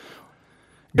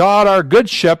 God, our good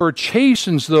shepherd,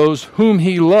 chastens those whom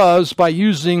he loves by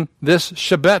using this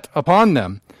shabet upon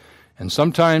them. And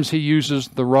sometimes he uses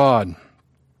the rod.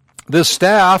 This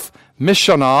staff,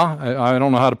 mishanah, I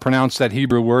don't know how to pronounce that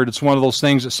Hebrew word. It's one of those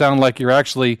things that sound like you're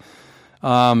actually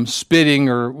spitting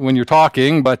or when you're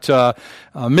talking, but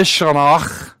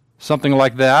mishanach, something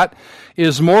like that,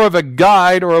 is more of a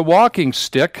guide or a walking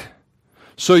stick.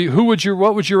 So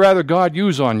what would you rather God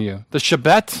use on you? The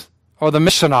shabet or the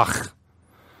mishanach?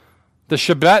 The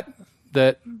shabet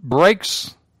that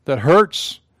breaks, that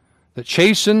hurts, that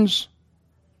chastens,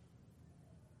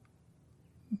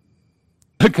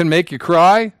 that can make you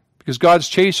cry because God's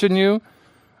chasing you,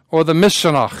 or the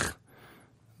mishanach,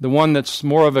 the one that's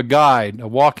more of a guide, a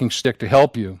walking stick to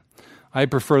help you. I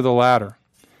prefer the latter.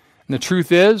 And the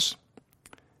truth is,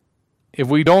 if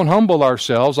we don't humble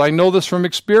ourselves, I know this from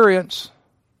experience,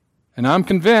 and I'm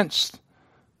convinced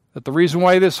that the reason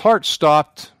why this heart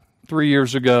stopped 3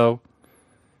 years ago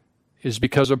is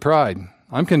because of pride.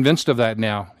 I'm convinced of that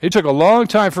now. It took a long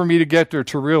time for me to get there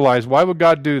to realize, why would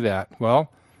God do that?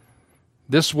 Well,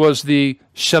 this was the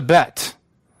shabet,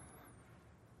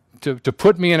 to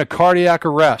put me in a cardiac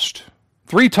arrest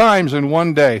 3 times in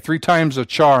one day, 3 times a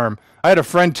charm. I had a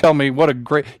friend tell me,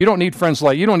 you don't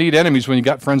need enemies when you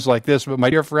got friends like this, but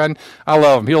my dear friend, I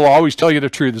love him. He'll always tell you the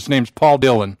truth. His name's Paul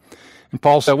Dillon. And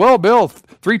Paul said, well, Bill,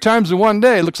 3 times in one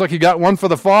day, looks like you got one for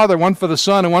the Father, one for the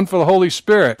Son, and one for the Holy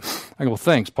Spirit. I go,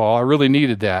 thanks, Paul. I really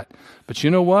needed that. But you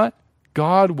know what?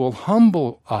 God will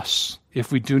humble us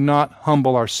if we do not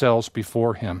humble ourselves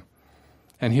before him.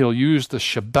 And he'll use the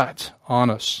shabbat on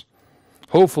us.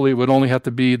 Hopefully it would only have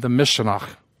to be the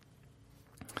mishanach.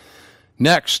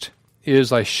 Next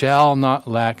is, I shall not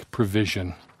lack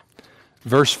provision.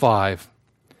 Verse 5.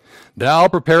 Thou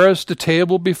preparest a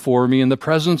table before me in the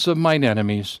presence of mine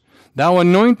enemies. Thou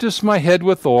anointest my head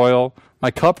with oil,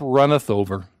 my cup runneth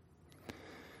over.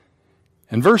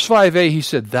 In verse 5a, he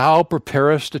said, Thou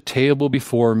preparest a table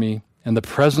before me in the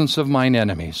presence of mine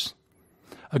enemies.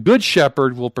 A good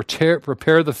shepherd will prepare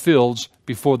the fields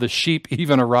before the sheep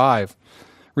even arrive,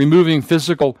 removing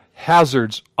physical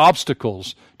hazards,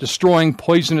 obstacles, destroying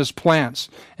poisonous plants,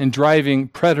 and driving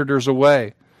predators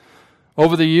away.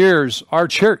 Over the years, our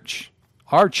church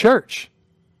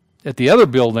at the other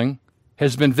building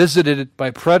has been visited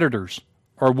by predators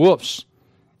or wolves,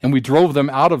 and we drove them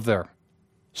out of there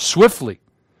swiftly.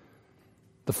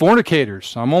 The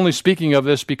fornicators, I'm only speaking of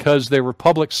this because they were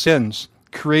public sins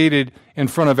created in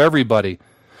front of everybody.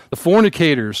 The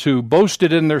fornicators who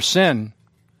boasted in their sin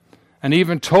and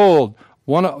even told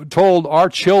our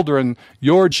children,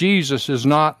 your Jesus is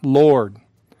not Lord.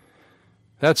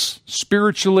 That's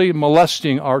spiritually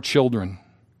molesting our children.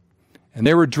 And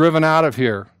they were driven out of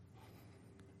here.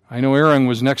 I know Aaron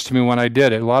was next to me when I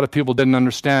did it. A lot of people didn't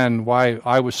understand why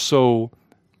I was so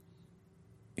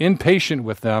impatient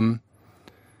with them.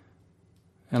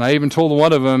 And I even told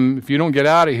one of them, if you don't get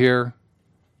out of here,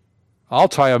 I'll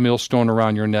tie a millstone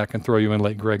around your neck and throw you in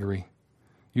Lake Gregory.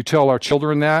 You tell our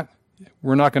children that,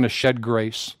 we're not going to shed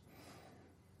grace.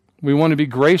 We want to be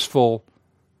graceful,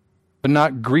 but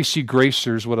not greasy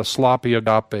gracers with a sloppy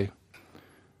agape.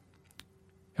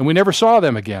 And we never saw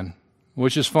them again,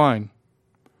 which is fine.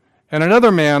 And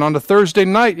another man on a Thursday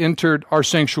night entered our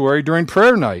sanctuary during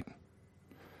prayer night,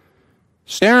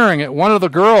 staring at one of the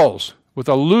girls with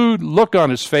a lewd look on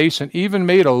his face and even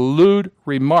made a lewd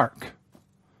remark.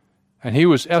 And he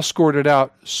was escorted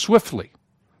out swiftly.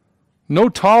 No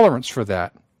tolerance for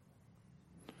that.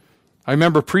 I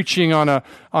remember preaching on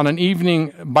an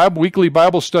evening weekly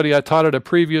Bible study I taught at a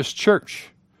previous church.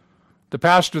 The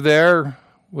pastor there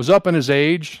was up in his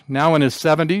age, now in his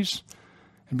 70s.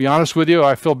 And to be honest with you,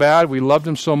 I feel bad. We loved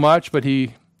him so much, but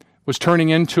he was turning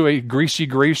into a greasy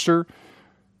gracer.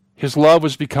 His love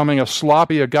was becoming a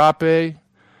sloppy agape,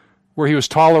 where he was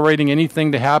tolerating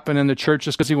anything to happen in the church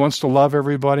just because he wants to love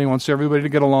everybody, wants everybody to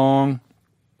get along.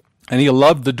 And he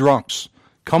loved the drunks.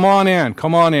 Come on in,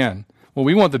 come on in. Well,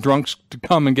 we want the drunks to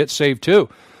come and get saved too.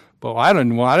 But I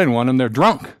didn't want them. They're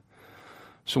drunk.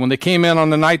 So when they came in on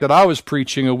the night that I was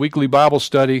preaching a weekly Bible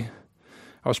study,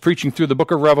 I was preaching through the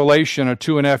book of Revelation, a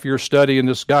 2.5-year study, and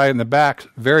this guy in the back,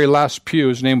 very last pew,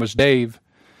 his name was Dave,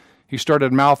 he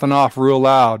started mouthing off real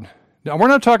loud. Now, we're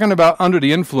not talking about under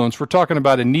the influence. We're talking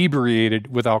about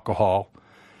inebriated with alcohol.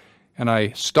 And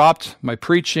I stopped my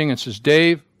preaching and says,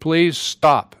 Dave, please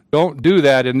stop. Don't do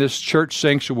that in this church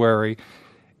sanctuary.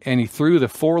 And he threw the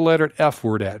 4-lettered F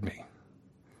word at me.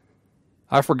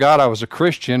 I forgot I was a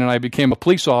Christian, and I became a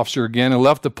police officer again and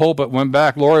left the pulpit, went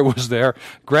back. Lori was there,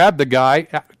 grabbed the guy,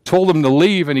 told him to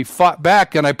leave, and he fought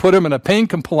back, and I put him in a pain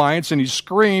compliance, and he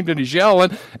screamed, and he's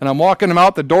yelling, and I'm walking him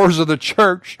out the doors of the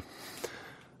church.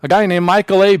 A guy named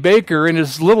Michael A. Baker and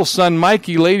his little son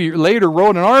Mikey later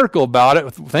wrote an article about it.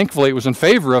 Thankfully, it was in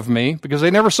favor of me, because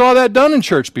they never saw that done in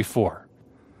church before.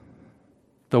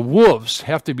 The wolves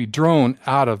have to be thrown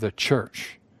out of the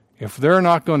church. If they're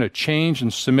not going to change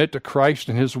and submit to Christ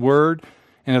and His Word,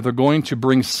 and if they're going to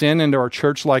bring sin into our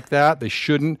church like that, they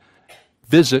shouldn't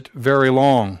visit very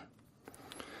long.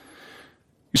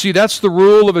 You see, that's the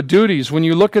rule of the duties. When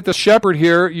you look at the shepherd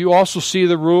here, you also see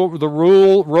the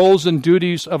roles and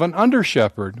duties of an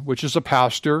under-shepherd, which is a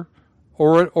pastor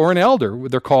or an elder.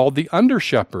 They're called the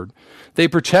under-shepherd. They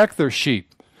protect their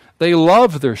sheep. They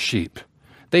love their sheep.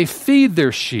 They feed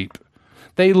their sheep.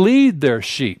 They lead their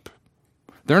sheep.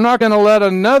 They're not going to let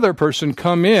another person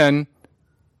come in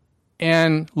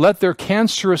and let their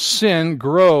cancerous sin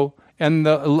grow, and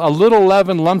a little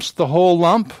leaven lumps the whole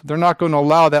lump. They're not going to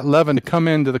allow that leaven to come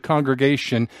into the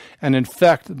congregation and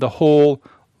infect the whole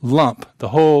lump, the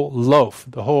whole loaf,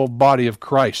 the whole body of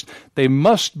Christ. They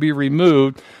must be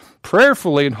removed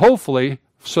prayerfully and hopefully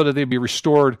so that they be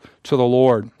restored to the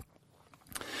Lord.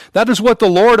 That is what the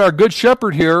Lord, our good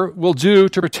shepherd here, will do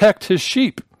to protect his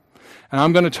sheep. And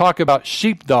I'm going to talk about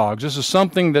sheepdogs. This is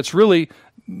something that's really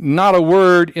not a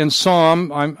word in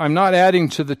Psalm. I'm not adding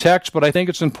to the text, but I think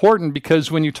it's important because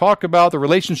when you talk about the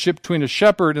relationship between a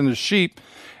shepherd and a sheep,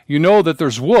 you know that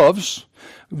there's wolves.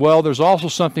 Well, there's also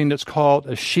something that's called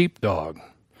a sheepdog.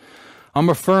 I'm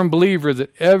a firm believer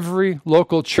that every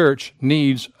local church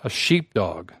needs a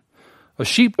sheepdog. A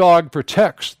sheepdog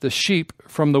protects the sheep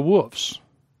from the wolves.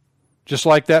 Just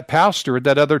like that pastor at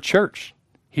that other church.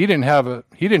 He didn't have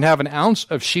an ounce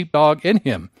of sheepdog in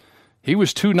him. He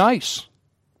was too nice.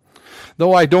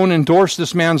 Though I don't endorse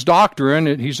this man's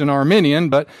doctrine, he's an Arminian,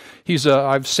 but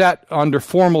I've sat under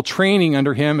formal training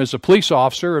under him as a police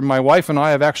officer, and my wife and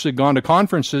I have actually gone to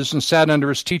conferences and sat under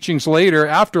his teachings later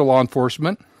after law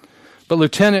enforcement. But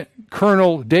Lieutenant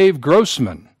Colonel Dave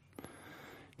Grossman,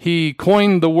 he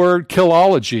coined the word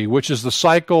killology, which is the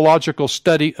psychological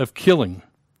study of killing.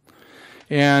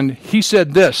 And he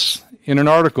said this in an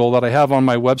article that I have on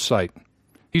my website.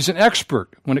 He's an expert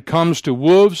when it comes to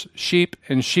wolves, sheep,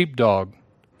 and sheepdog.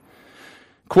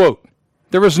 Quote,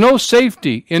 "There is no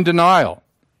safety in denial.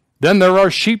 Then there are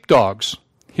sheepdogs,"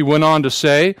 he went on to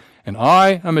say, and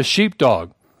I am a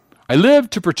sheepdog. I live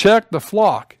to protect the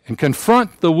flock and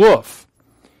confront the wolf.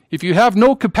 If you have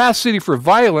no capacity for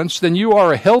violence, then you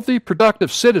are a healthy,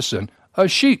 productive citizen, a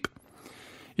sheep.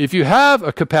 If you have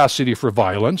a capacity for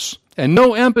violence and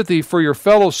no empathy for your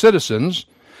fellow citizens,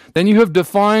 then you have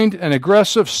defined an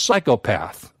aggressive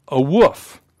psychopath, a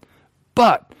wolf.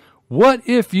 But what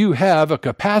if you have a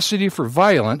capacity for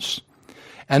violence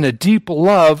and a deep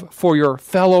love for your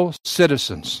fellow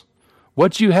citizens?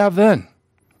 What do you have then?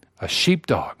 A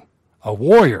sheepdog, a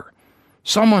warrior,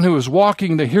 someone who is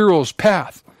walking the hero's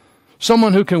path,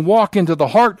 someone who can walk into the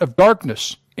heart of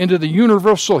darkness, into the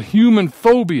universal human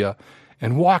phobia,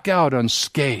 and walk out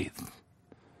unscathed.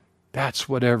 That's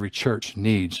what every church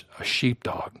needs, a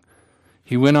sheepdog.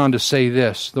 He went on to say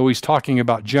this, though he's talking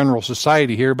about general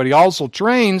society here, but he also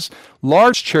trains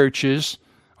large churches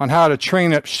on how to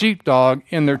train up sheepdog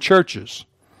in their churches.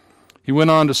 He went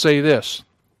on to say this: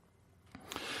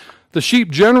 the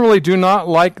sheep generally do not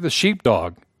like the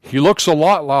sheepdog. He looks a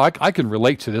lot like, I can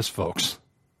relate to this, folks.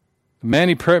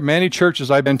 Many churches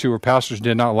I've been to where pastors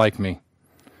did not like me.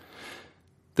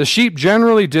 The sheep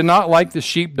generally did not like the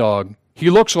sheepdog. He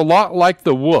looks a lot like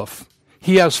the wolf.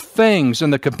 He has fangs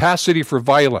and the capacity for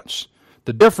violence.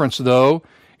 The difference, though,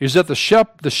 is that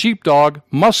the sheepdog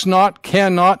must not,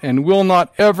 cannot, and will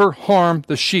not ever harm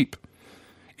the sheep.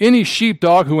 Any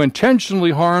sheepdog who intentionally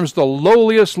harms the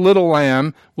lowliest little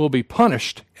lamb will be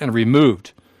punished and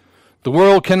removed. The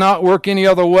world cannot work any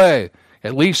other way,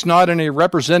 at least not in a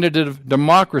representative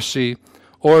democracy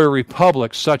or a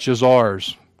republic such as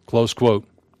ours. Close quote.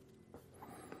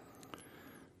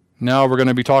 Now we're going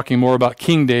to be talking more about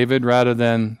King David rather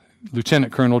than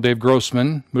Lieutenant Colonel Dave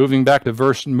Grossman. Moving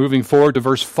forward to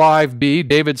verse 5b,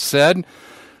 David said,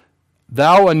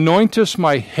 "Thou anointest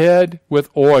my head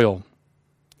with oil."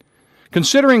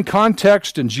 Considering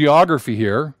context and geography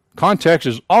here, context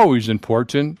is always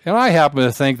important, and I happen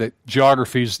to think that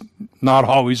geography is not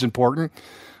always important.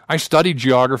 I studied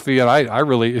geography, and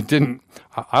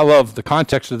I love the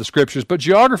context of the scriptures, but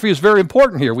geography is very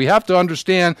important here. We have to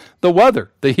understand the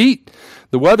weather, the heat.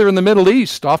 The weather in the Middle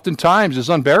East oftentimes is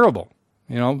unbearable.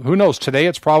 Who knows? Today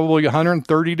it's probably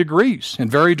 130 degrees and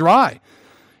very dry.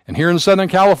 And here in Southern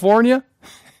California,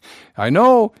 I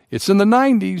know it's in the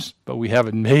 90s, but we have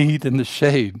it made in the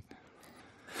shade.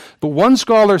 But one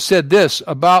scholar said this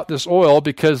about this oil,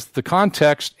 because the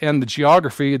context and the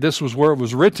geography, this was where it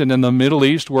was written in the Middle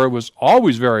East, where it was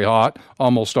always very hot,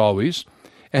 almost always.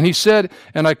 And he said,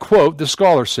 and I quote, the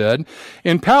scholar said,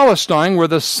 "In Palestine, where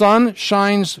the sun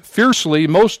shines fiercely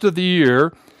most of the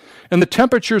year, and the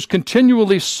temperatures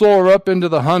continually soar up into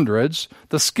the hundreds,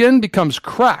 the skin becomes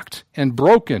cracked and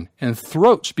broken, and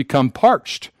throats become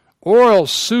parched. Oil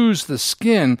soothes the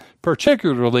skin,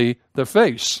 particularly the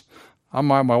face."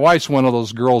 My wife's one of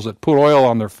those girls that put oil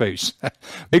on their face.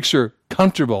 Makes her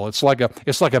comfortable. It's like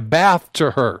a bath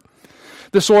to her.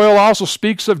 This oil also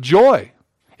speaks of joy.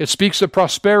 It speaks of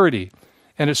prosperity,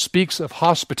 and it speaks of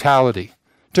hospitality.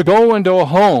 To go into a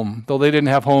home, though they didn't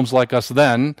have homes like us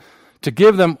then, to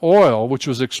give them oil, which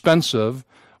was expensive,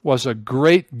 was a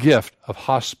great gift of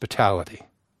hospitality.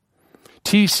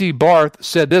 T.C. Barth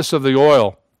said this of the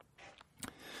oil: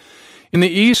 "In the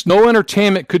East, no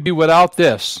entertainment could be without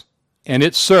this, and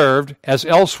it served, as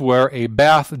elsewhere a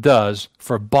bath does,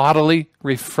 for bodily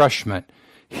refreshment.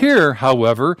 Here,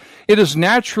 however, it is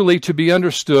naturally to be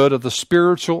understood of the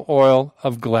spiritual oil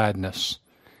of gladness."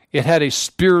 It had a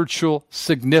spiritual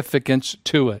significance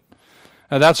to it.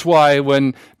 And that's why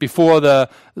before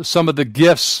some of the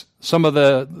gifts, some of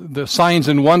the signs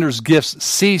and wonders gifts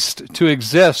ceased to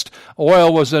exist,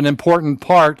 oil was an important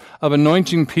part of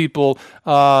anointing people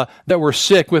that were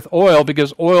sick with oil,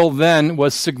 because oil then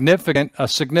was a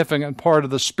significant part of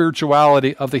the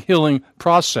spirituality of the healing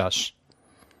process.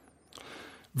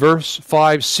 Verse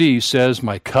 5c says,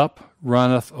 "My cup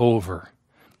runneth over."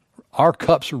 Our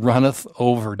cups runneth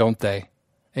over, don't they?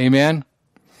 Amen?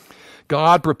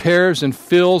 God prepares and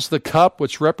fills the cup,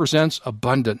 which represents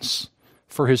abundance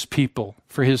for his people,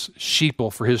 for his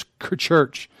sheeple, for his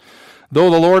church. Though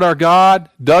the Lord our God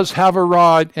does have a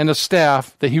rod and a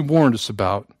staff that he warned us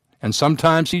about, and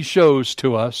sometimes he shows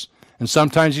to us, and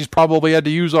sometimes he's probably had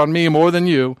to use on me more than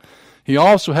you, he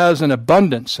also has an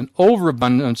abundance, an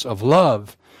overabundance of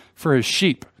love for his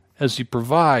sheep as he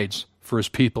provides for his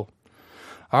people.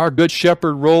 Our good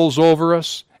shepherd rolls over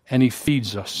us, and he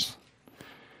feeds us.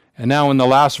 And now in the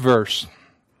last verse,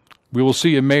 we will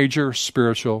see a major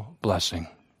spiritual blessing.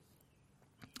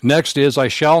 Next is, "I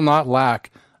shall not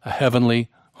lack a heavenly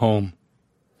home."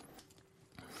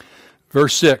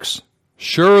 Verse 6,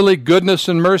 "Surely goodness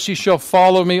and mercy shall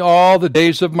follow me all the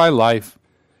days of my life,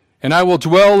 and I will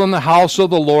dwell in the house of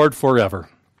the Lord forever.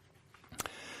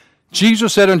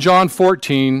 Jesus said in John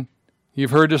 14,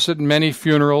 you've heard this at many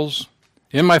funerals,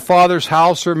 in my Father's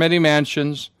house are many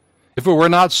mansions. If it were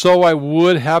not so, I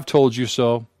would have told you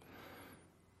so.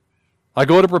 I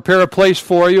go to prepare a place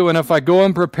for you, and if I go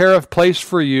and prepare a place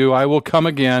for you, I will come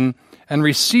again and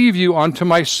receive you unto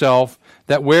myself,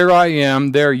 that where I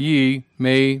am, there ye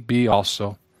may be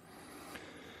also.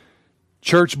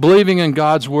 Church, believing in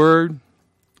God's word,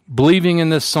 believing in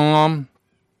this psalm,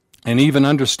 and even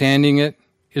understanding it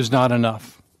is not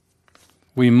enough.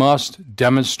 We must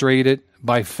demonstrate it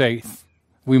by faith.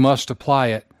 We must apply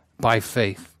it by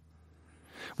faith.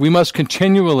 We must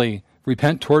continually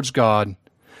repent towards God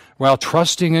while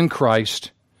trusting in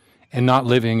Christ and not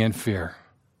living in fear.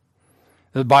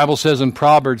 The Bible says in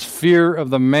Proverbs, fear of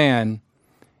the man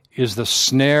is the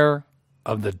snare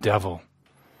of the devil.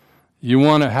 You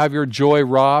want to have your joy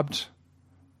robbed?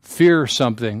 Fear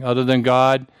something other than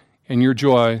God, and your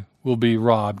joy will be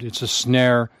robbed. It's a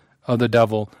snare of the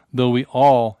devil, though we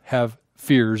all have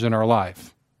fears in our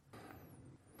life.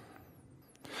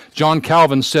 John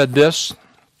Calvin said this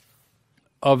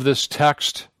of this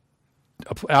text,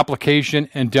 application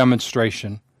and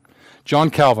demonstration. John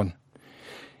Calvin,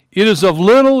 it is of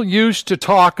little use to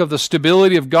talk of the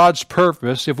stability of God's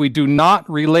purpose if we do not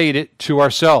relate it to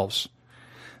ourselves.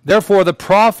 Therefore, the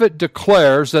prophet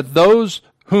declares that those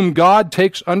whom God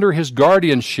takes under his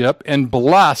guardianship and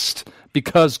blessed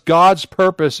because God's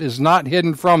purpose is not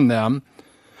hidden from them,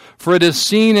 for it is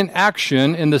seen in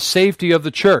action in the safety of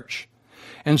the church.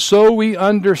 And so we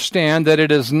understand that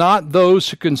it is not those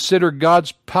who consider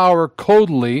God's power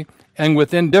coldly and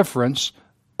with indifference,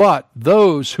 but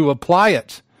those who apply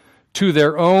it to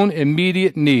their own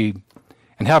immediate need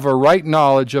and have a right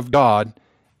knowledge of God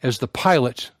as the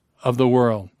pilot of the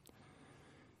world.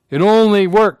 It only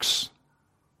works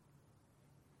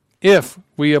if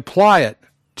we apply it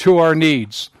to our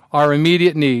needs, our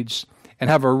immediate needs, and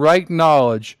have a right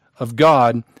knowledge of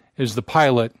God as the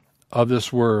pilot of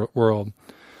this world.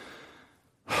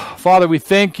 Father, we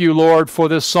thank you, Lord, for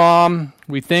this psalm.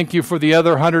 We thank you for the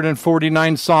other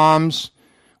 149 psalms.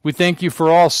 We thank you for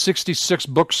all 66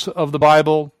 books of the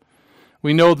Bible.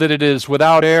 We know that it is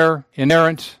without error,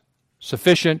 inerrant,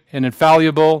 sufficient, and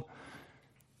infallible.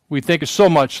 We thank you so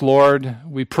much, Lord.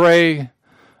 We pray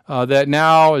that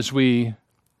now as we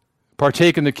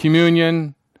partake in the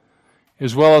communion,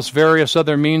 as well as various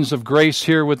other means of grace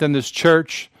here within this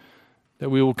church, that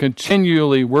we will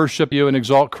continually worship you and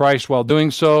exalt Christ while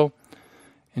doing so.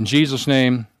 In Jesus'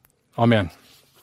 name, amen.